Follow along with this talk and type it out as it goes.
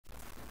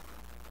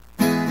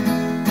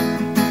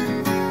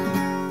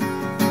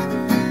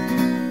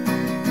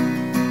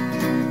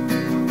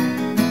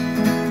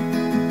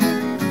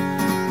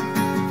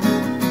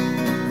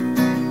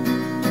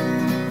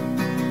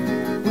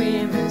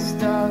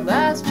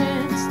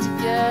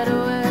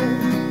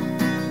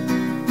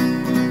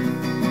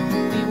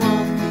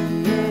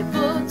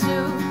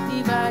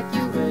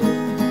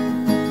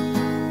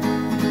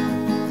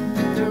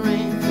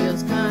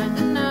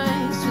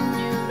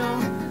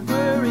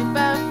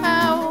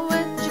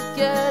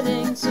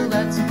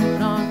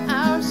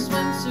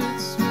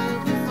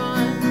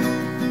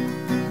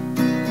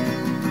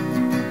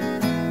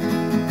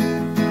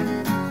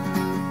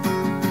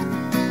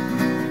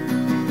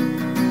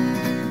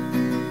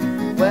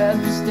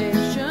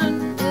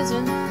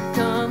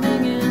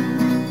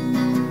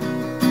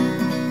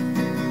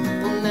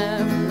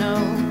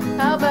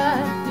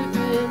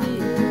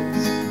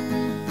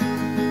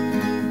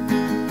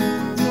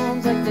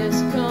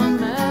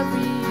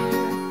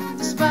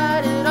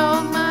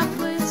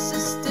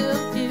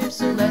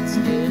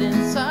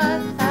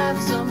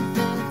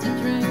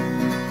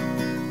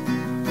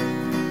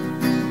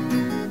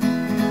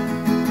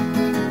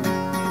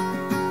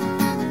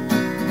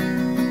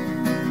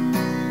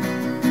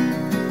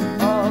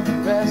while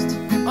the rest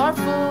are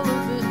full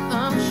of it,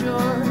 I'm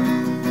sure.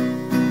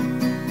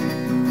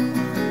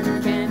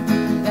 Can't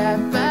be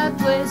that bad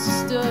place has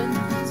stood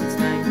since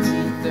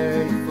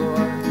 1934.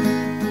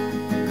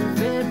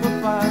 If it were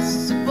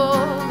possible,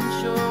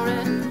 I'm sure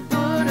it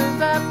would have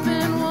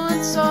happened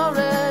once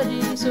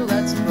already. So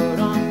let's put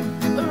on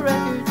a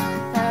record,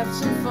 have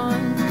some fun.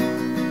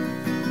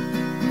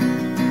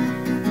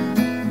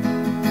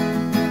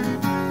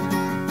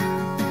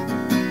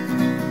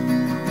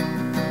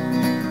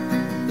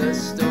 The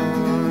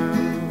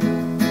storm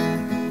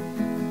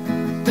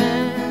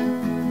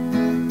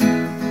bends,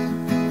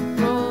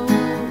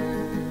 rolling.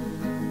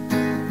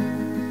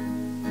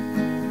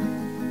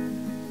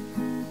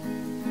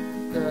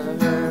 The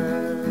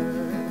hurricane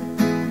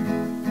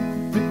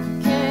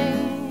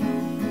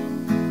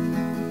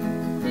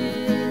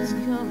is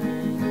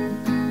coming.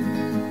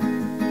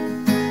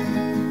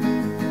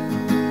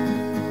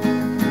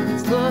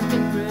 It's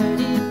looking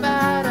pretty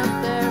bad out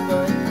there,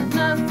 but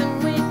nothing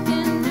we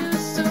can do,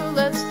 so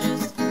let's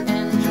just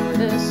enjoy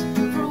this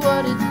for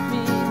what it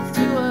means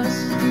to us.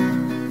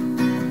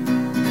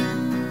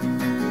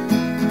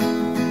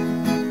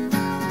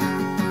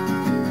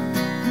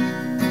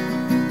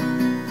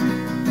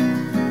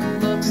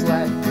 Looks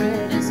like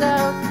grid is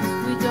out,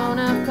 we don't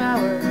have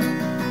power,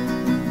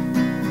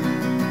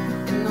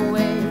 and the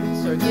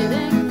waves are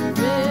getting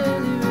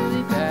really,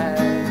 really bad.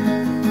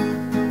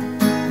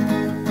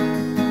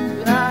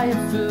 But I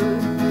have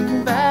food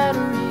and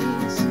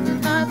batteries,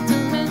 not to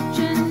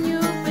mention you,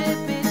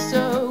 baby,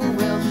 so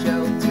we'll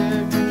shelter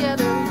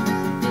together,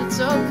 it's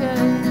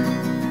okay.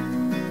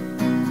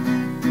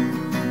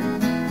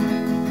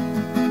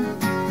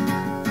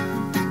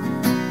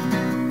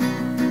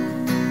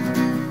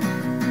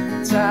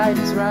 The tide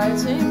is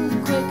rising,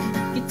 quick,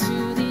 get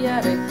to the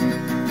attic.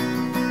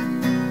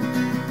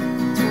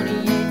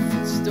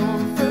 28-foot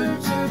storm for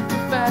super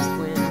fast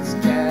winds,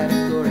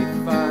 category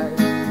 5.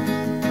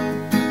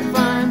 If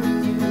I'm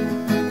with you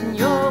and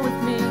you're with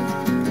me,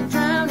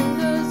 drowning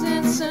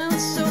doesn't sound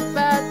so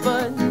bad,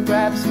 but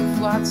grab some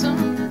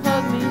flotsam